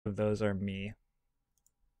of those are me.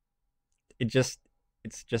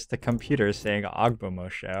 It's just a computer saying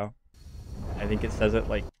Ogbomosho. I think it says it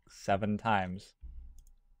like 7 times.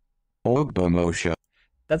 Ogbomosho.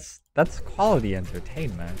 That's quality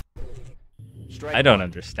entertainment. Strike I don't one.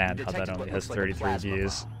 understand You how that detected only what has looks like a 33 plasma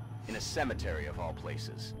views. bomb in a cemetery of all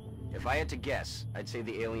places. If I had to guess, I'd say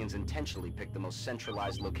the aliens intentionally picked the most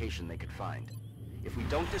centralized location they could find. If we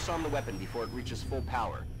don't disarm the weapon before it reaches full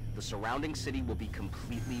power, the surrounding city will be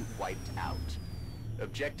completely wiped out.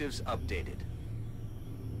 Objectives updated.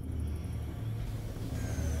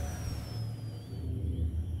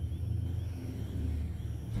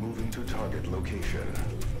 Moving to target location.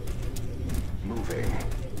 Moving.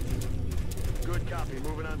 Good copy.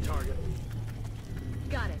 Moving on target.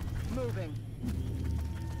 Got it. Moving.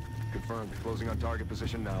 Confirmed. Closing on target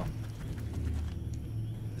position now.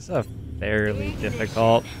 This is a fairly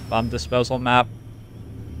difficult bomb disposal map.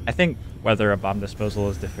 I think whether a bomb disposal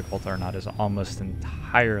is difficult or not is almost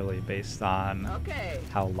entirely based on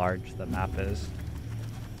how large the map is.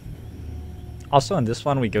 Also in this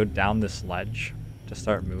one we go down this ledge to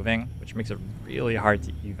start moving, which makes it really hard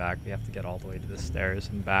to evac. We have to get all the way to the stairs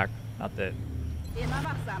and back. Not that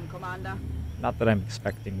I'm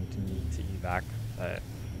expecting to need to evac, but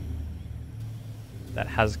that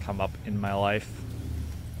has come up in my life.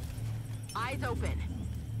 Eyes open.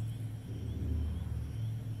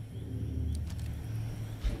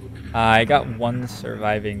 I got one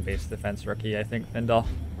surviving base defense rookie, I think, Findle.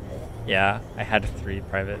 Yeah, I had 3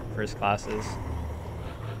 private first classes.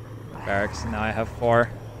 Barracks, and now I have 4.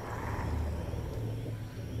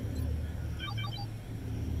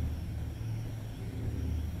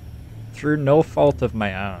 Through no fault of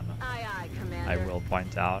my own, Aye, aye, I Commander. will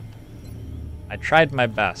point out. I tried my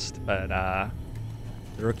best, but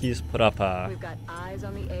the rookies put up a We've got eyes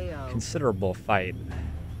on the AO. considerable fight.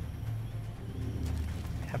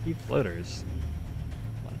 Heavy floaters.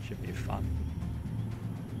 Well, that should be fun.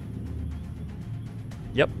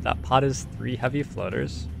 Yep, that pod is 3 heavy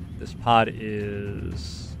floaters. This pod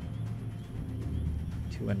is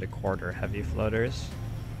 2 1/4 heavy floaters.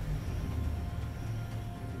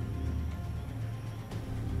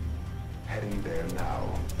 Heading there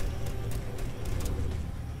now.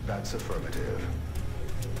 That's affirmative.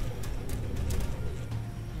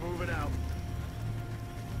 Moving out.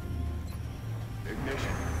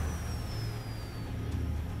 Ignition.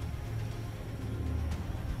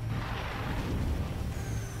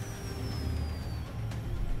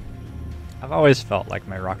 I've always felt like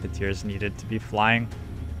my Rocketeers needed to be flying.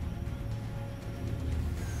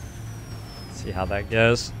 Let's see how that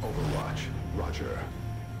goes. Overwatch. Roger.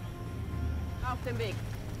 Auf dem Weg.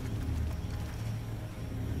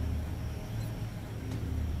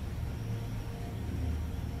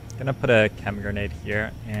 Gonna put a chem grenade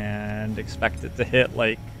here and expect it to hit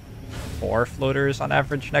like 4 floaters on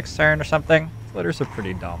average next turn or something. Floaters are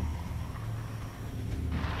pretty dumb.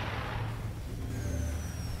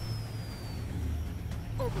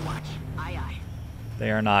 Overwatch. Aye, aye.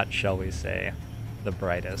 They are not, shall we say, the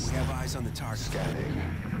brightest. We have eyes on the target. Scanning.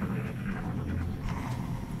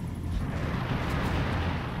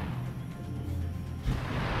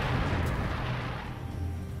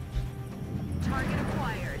 Target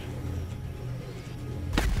acquired.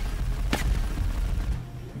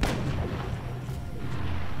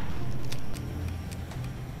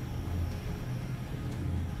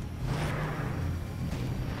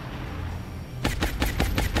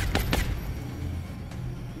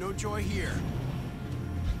 No joy here.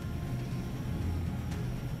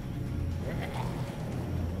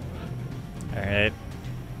 Alright.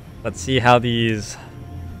 Let's see how these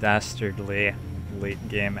dastardly late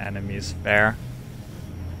game enemies fare.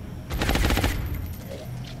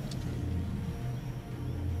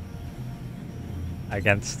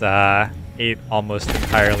 Against 8 almost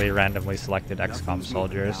entirely randomly selected XCOM Nothing's moving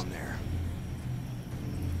soldiers. around there.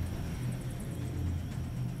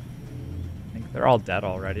 I think they're all dead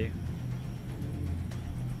already.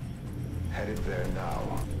 Headed there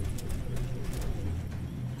now.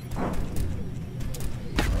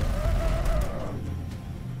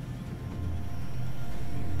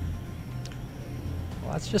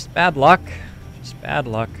 Well, that's just bad luck. Just bad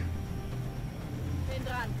luck. Bin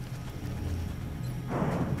dran.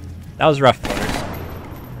 That was rough, floaters.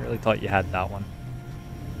 I really thought you had that one.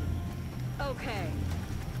 Okay.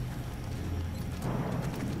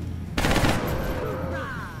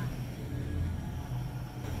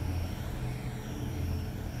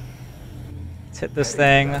 Let's hit this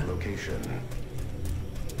Heading to thing. that location.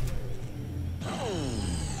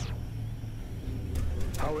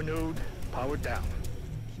 Power node. Power down.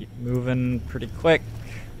 Keep moving pretty quick.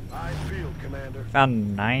 Eyes Eyes peeled, Commander.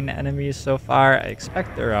 Found 9 enemies so far. I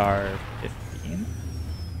expect there are 15.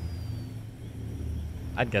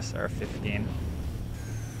 I'd guess there are 15.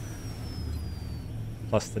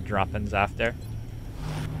 Plus the drop-ins after.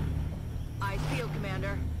 Eyes peeled,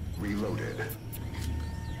 Commander. Reloaded.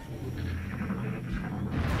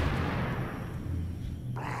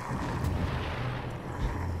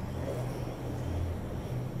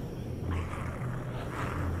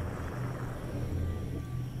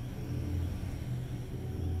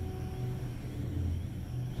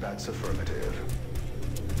 That's affirmative.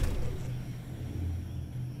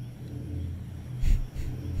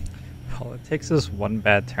 All it takes is one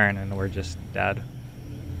bad turn and we're just dead.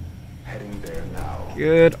 Heading there now.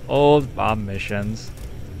 Good old bomb missions.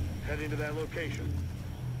 Heading to that location.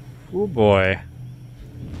 Oh boy.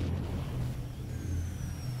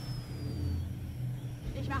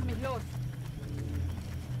 Ich mach mich los.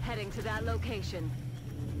 Heading to that location.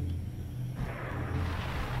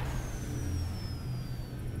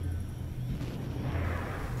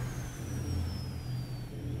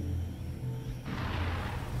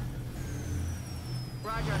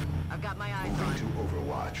 Roger. I've got my eyes Moving to on.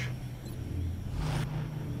 Overwatch.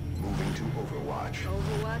 Moving to Overwatch.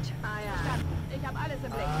 Overwatch. Aye, aye. Ich hab alles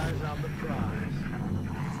im Blick. Eyes on the prize.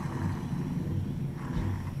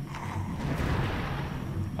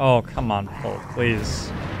 Oh, come on, pull,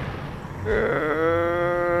 please.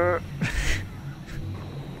 Commander,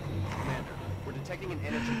 we're detecting an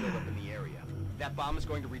energy buildup in the area. That bomb is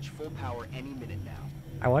going to reach full power any minute now.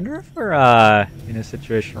 I wonder if we're in a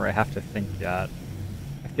situation where I have to think yet.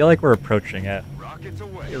 I feel like we're approaching it. Rockets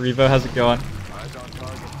away. Hey, Revo, how's it going? Eyes on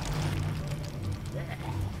target.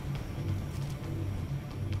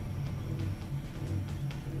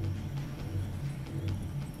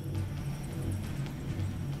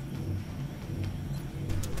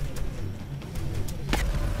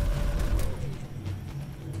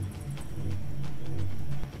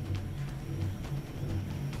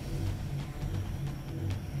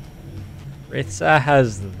 Wraitha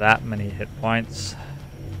has that many hit points.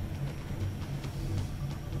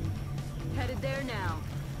 Headed there now.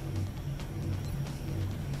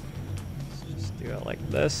 Let's just do it like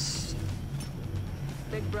this.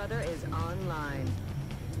 Big Brother is online.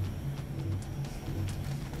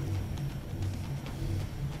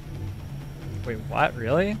 Wait, what?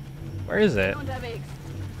 Really? Where is it? Unterwegs.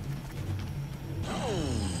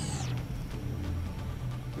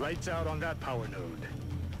 Lights out on that power node.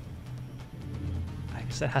 I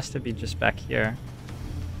guess it has to be just back here.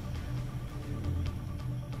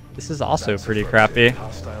 This is also That's pretty affirmative. crappy.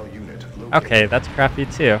 Hostile unit located. Okay, that's crappy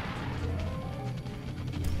too.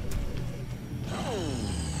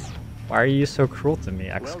 Why are you so cruel to me,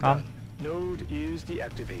 Well XCOM? done. Node is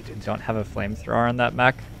deactivated. We don't have a flamethrower on that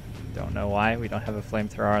mech. Don't know why. We don't have a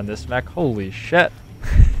flamethrower on this mech. Holy shit.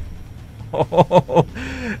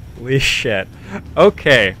 Holy shit.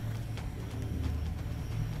 Okay.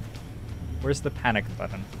 Where's the panic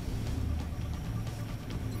button?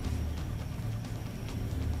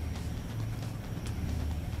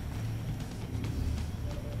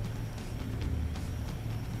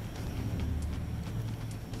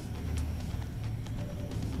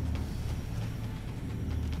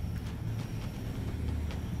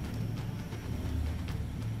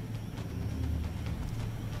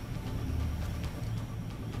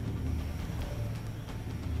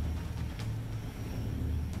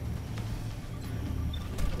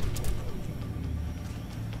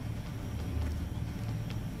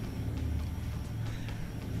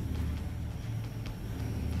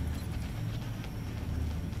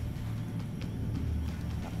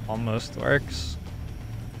 Almost works.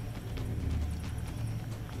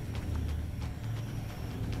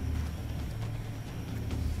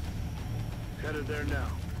 Headed there now.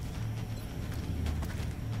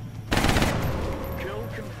 Kill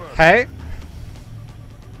confirmed. Okay.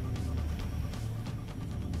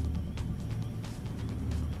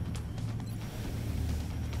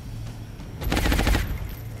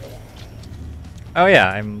 Oh yeah,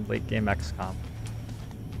 I'm late game XCOM.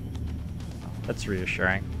 That's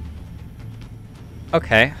reassuring.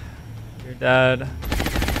 Okay. You're dead.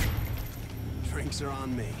 Drinks are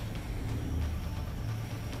on me.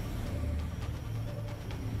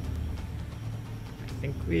 I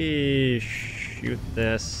think we shoot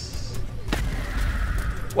this.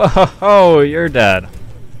 Whoa, you're dead.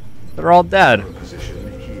 They're all dead.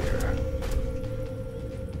 Position here.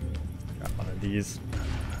 Got one of these.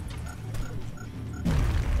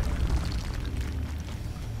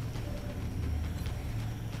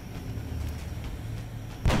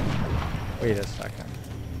 Wait a second.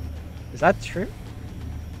 Is that true?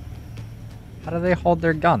 How do they hold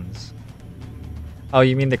their guns? Oh,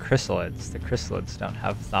 you mean the chrysalids. The chrysalids don't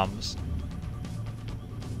have thumbs.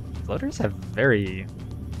 Floaters have very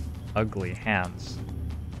ugly hands.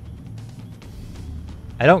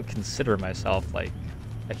 I don't consider myself like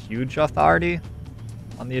a huge authority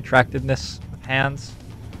on the attractiveness of hands.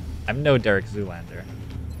 I'm no Derek Zoolander.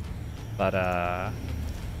 But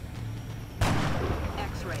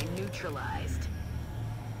X-ray neutralized.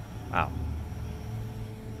 wow.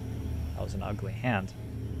 That was an ugly hand.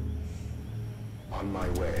 On my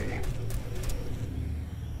way.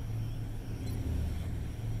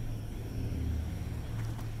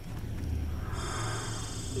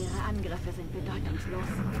 Ihre Angriffe sind bedeutungslos.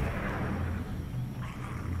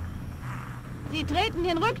 Sie treten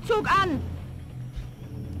den Rückzug an!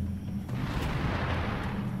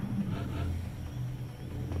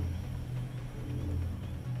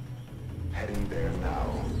 Heading there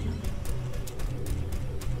now.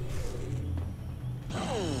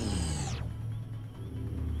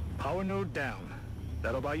 Power node down.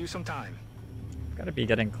 That'll buy you some time. Gotta be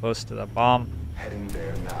getting close to the bomb. Heading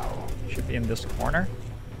there now. Should be in this corner.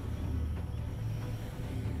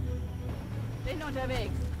 Bin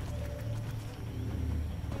unterwegs.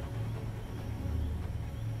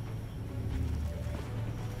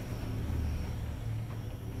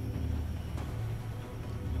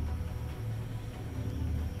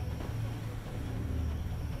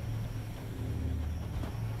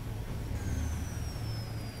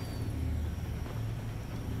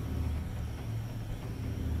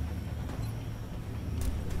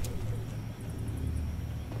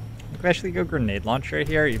 We actually go grenade launcher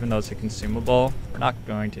here, even though it's a consumable. We're not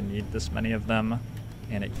going to need this many of them,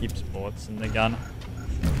 and it keeps bullets in the gun.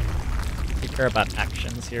 We care about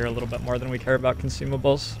actions here a little bit more than we care about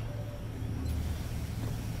consumables.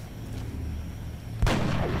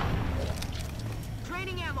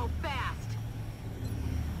 Draining ammo fast.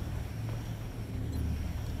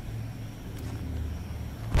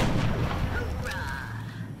 Hoorah!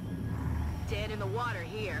 Dead in the water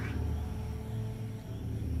here.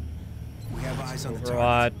 We have eyes on the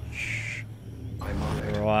target. Overwatch. I'm on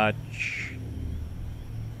it. Overwatch.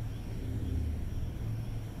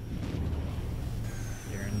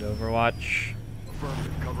 Here into Overwatch.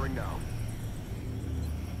 Affirmative, covering now.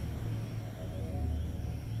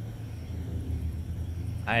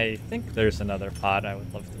 I think there's another pod. I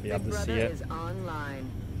would love to be Big able to see Brother it. is online.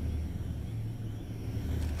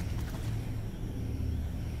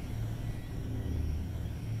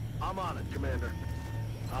 I'm on it, Commander.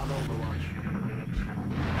 On Overwatch.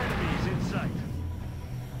 Enemies in sight.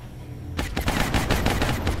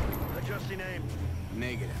 Adjusting aim.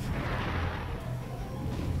 Negative.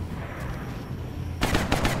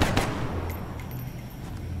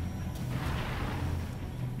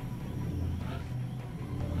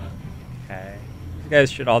 Okay. You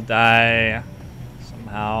guys should all die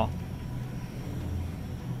somehow.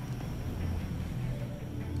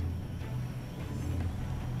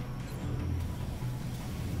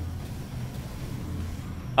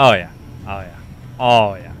 Oh yeah. Oh yeah.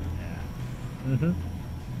 Oh yeah. Yeah. Mm-hmm.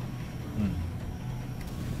 Mm.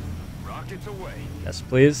 Rockets away. Yes,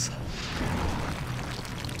 please.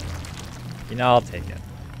 You know, I'll take it.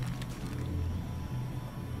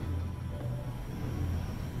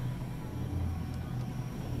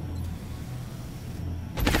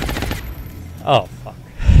 Oh, fuck.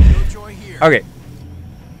 No joy here. Okay.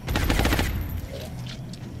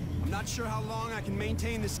 I'm not sure how long I can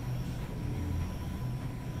maintain this.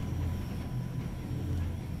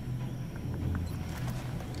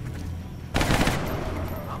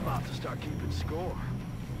 I'm about to start keeping score.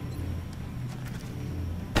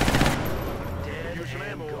 Dead. Use some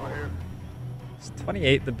ammo over here. Is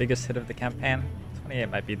 28 the biggest hit of the campaign? 28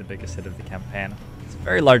 might be the biggest hit of the campaign. It's a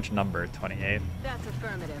very large number, 28. That's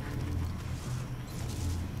affirmative.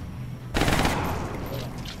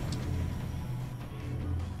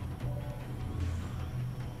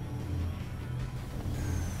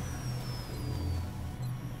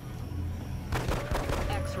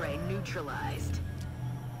 X-ray neutralized.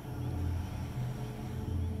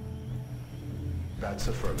 That's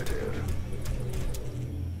affirmative.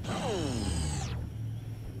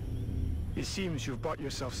 It seems you've bought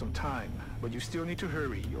yourself some time, but you still need to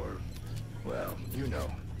hurry or, well, you know.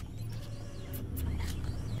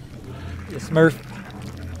 Yes, Smurf.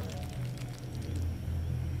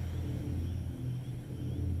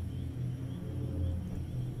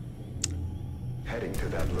 Heading to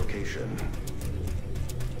that location.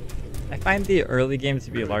 I find the early game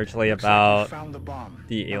to be largely Looks like you about found the bomb.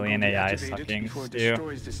 the Now alien go AI deactivate it sucking before it Stu,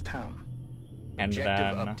 destroys this town. and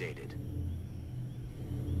Objective then updated.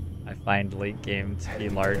 I find late game to be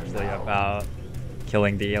largely about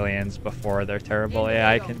killing the aliens before their terrible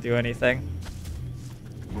AI can do anything.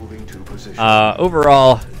 Moving to position.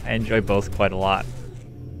 Overall, I enjoy both quite a lot.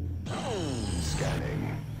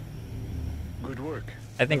 Scanning. Good work.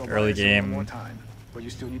 I think Little early bias one game, more time, but you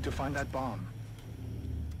still need to find that bomb.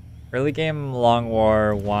 early game Long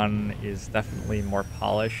War 1 is definitely more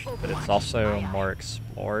polished, but it's also more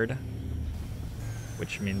explored,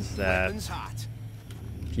 which means that Weapons hot.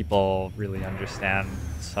 people really understand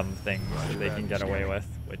some things that they can get away with,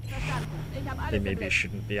 which they maybe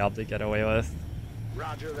shouldn't be able to get away with.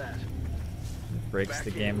 Roger that. It breaks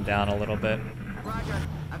the game down a little bit. Roger.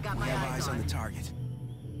 I've got We my have eyes on on. the target.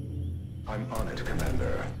 I'm on it,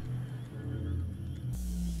 Commander.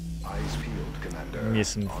 Eyes peeled, Commander. Give me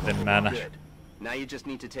some On thin the men. mark. Good. Now you just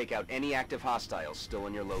need to take out any active hostiles still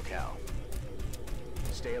in your locale.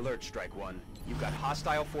 Stay alert, Strike One. You've got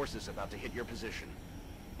hostile forces about to hit your position.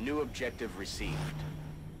 New objective received.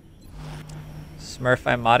 Smurf,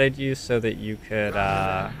 I modded you so that you could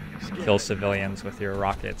kill civilians with your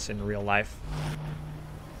rockets in real life.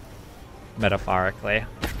 Metaphorically.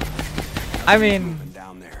 I mean, Moving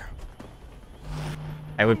down there.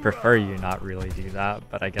 I would prefer you not really do that,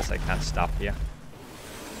 but I guess I can't stop you.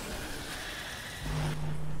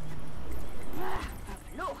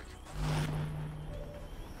 Look.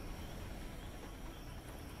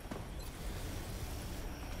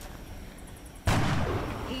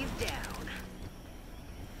 He's down.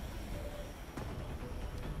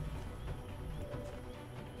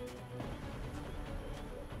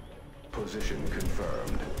 Position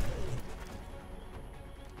confirmed.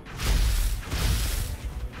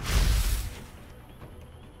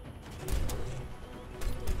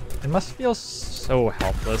 It must feel so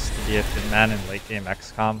helpless to be a thin man in late game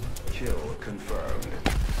XCOM. Kill confirmed.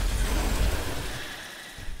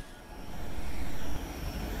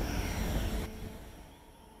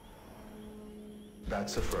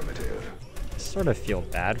 That's affirmative. I sort of feel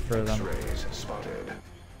bad for them. X-rays spotted.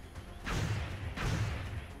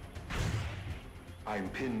 I'm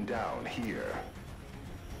pinned down here.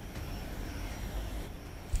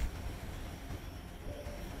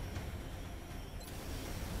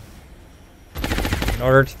 In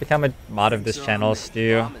order to become a mod of this channel,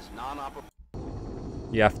 Stu, Bomb is non-operational.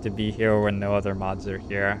 you have to be here when no other mods are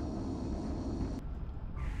here.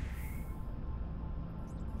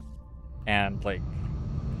 And, like,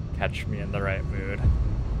 catch me in the right mood.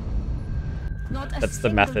 Not a That's the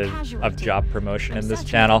single method of casualty. job promotion in I'm this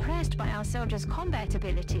certainly channel. impressed by our soldiers' combat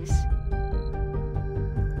abilities. I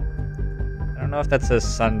don't know if that says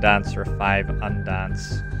Sundance or 5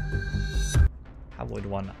 Undance. How would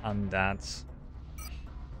one undance?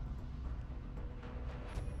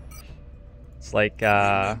 It's like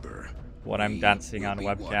when I'm dancing on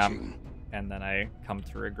webcam and then I come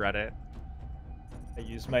to regret it. I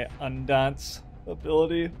use my undance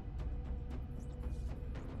ability.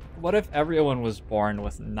 What if everyone was born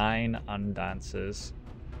with 9 undances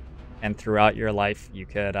and throughout your life you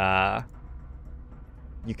could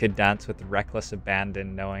dance with reckless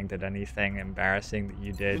abandon, knowing that anything embarrassing that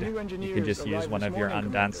you did, The new you engineers could just use arrived one this of your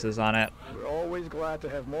morning, undances on it? We're always glad to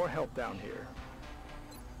have more help down here.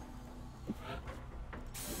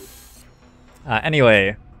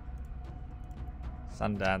 Anyway,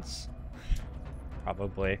 Sundance,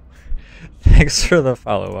 probably. Thanks for the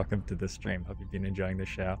follow. Welcome to the stream. Hope you've been enjoying the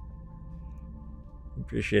show.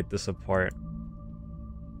 Appreciate the support.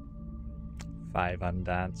 5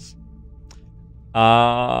 Undance.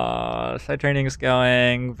 Side training's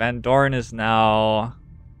going. Van Dorn is now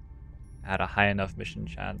at a high enough mission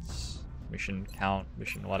chance, mission count,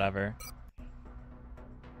 mission whatever,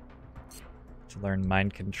 to learn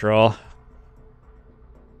mind control.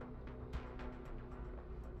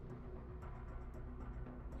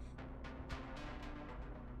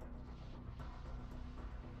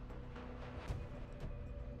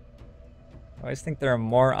 I always think there are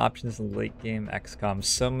more options in late game XCOM.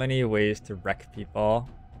 So many ways to wreck people.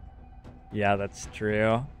 Yeah, that's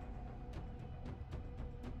true.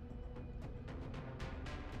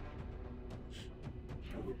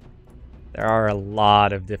 There are a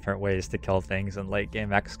lot of different ways to kill things in late game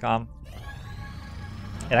XCOM.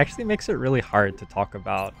 It actually makes it really hard to talk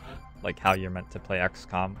about like how you're meant to play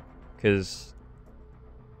XCOM, because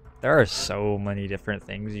there are so many different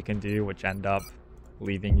things you can do which end up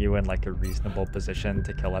leaving you in like a reasonable position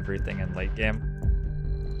to kill everything in late game.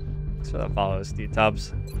 So that follows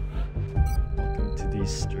D-Tubs. Welcome to the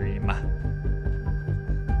stream.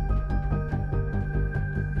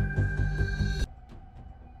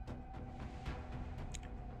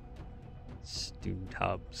 Stew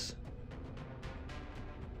Tubs.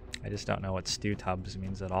 I just don't know what Stew Tubs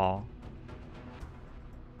means at all.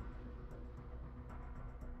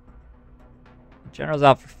 General's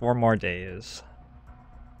out for 4 more days.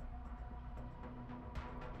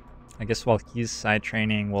 I guess while he's side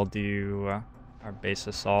training, we'll do our base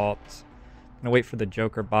assault. I'm gonna wait for the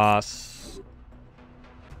Joker boss.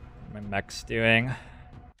 What my mech's doing.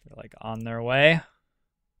 They're like on their way.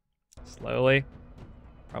 Slowly.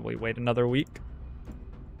 Probably wait another week.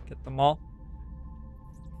 Get them all.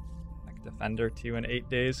 Mech Defender 2 in 8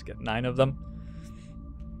 days. Get 9 of them.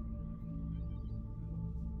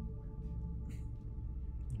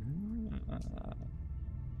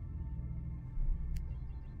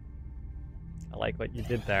 I like what you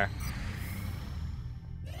did there.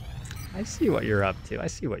 I see what you're up to. I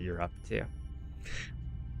see what you're up to.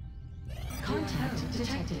 Contact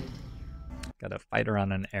detected. Got a fighter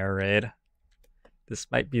on an air raid. This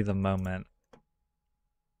might be the moment.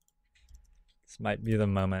 This might be the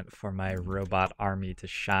moment for my robot army to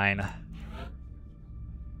shine.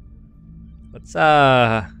 Let's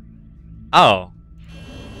Oh.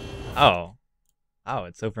 Oh. Oh,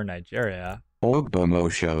 it's over Nigeria.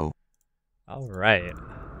 Ogbomosho. All right.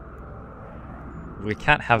 We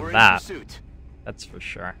can't have We're that. in pursuit. That's for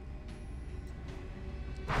sure.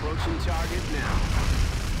 Approaching target now.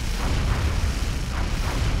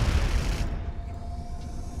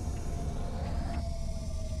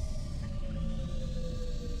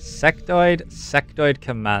 Sectoid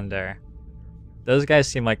Commander. Those guys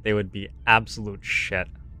seem like they would be absolute shit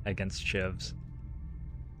against shivs.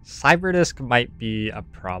 Cyberdisc might be a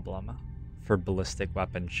problem for ballistic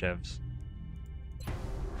weapon shivs.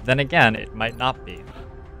 Then again, it might not be.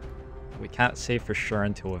 We can't say for sure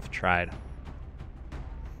until we've tried.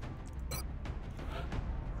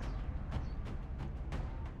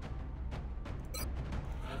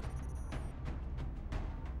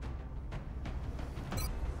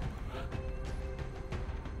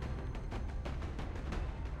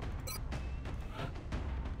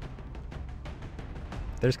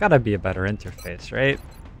 There's gotta be a better interface, right?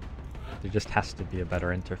 There just has to be a better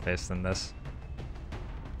interface than this.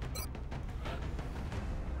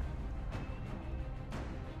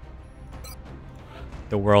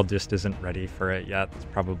 The world just isn't ready for it yet. That's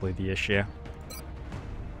probably the issue.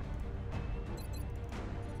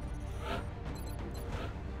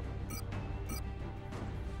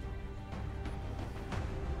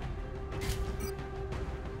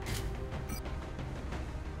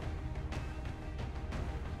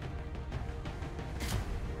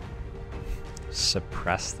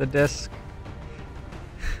 Suppress the disk?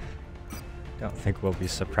 Don't think we'll be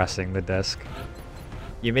suppressing the disk.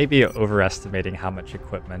 You may be overestimating how much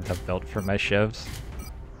equipment I've built for my shivs.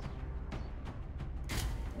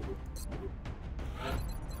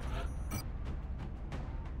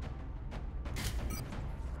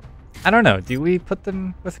 I don't know, do we put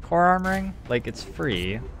them with core armoring? Like, it's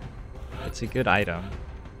free. It's a good item.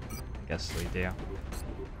 I guess we do.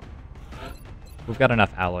 We've got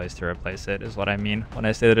enough alloys to replace it, is what I mean. When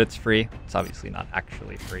I say that it's free, it's obviously not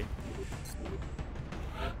actually free.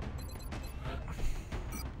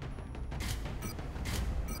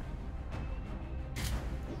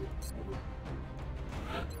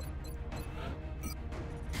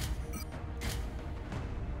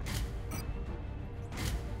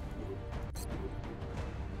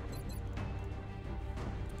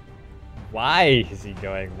 Why is he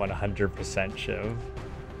going 100% Shiv?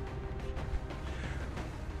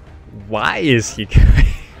 Why is he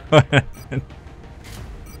going?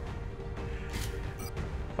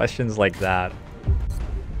 Questions like that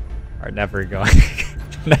are never going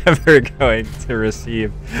to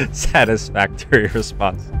receive satisfactory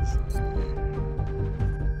responses.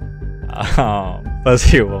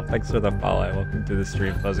 Fuzzy Wolf, thanks for the follow. Welcome to the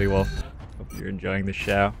stream, Fuzzy Wolf. Hope you're enjoying the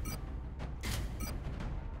show.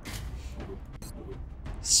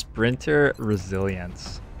 Sprinter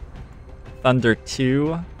Resilience. Thunder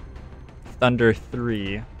 2. Thunder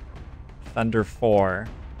 3, Thunder 4,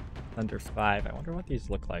 Thunder 5. I wonder what these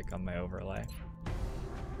look like on my overlay.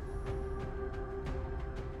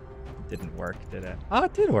 It didn't work, did it? Oh,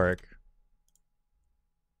 it did work.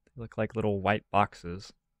 They look like little white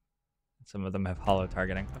boxes. Some of them have hollow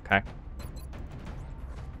targeting. Okay.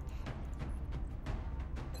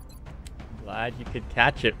 Glad you could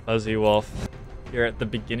catch it, Fuzzy Wolf. You're at the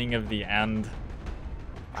beginning of the end.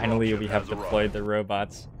 Finally, we have deployed the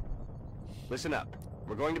robots. Listen up.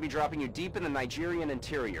 We're going to be dropping you deep in the Nigerian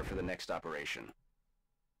interior for the next operation.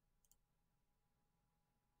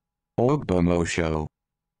 Ogbomosho.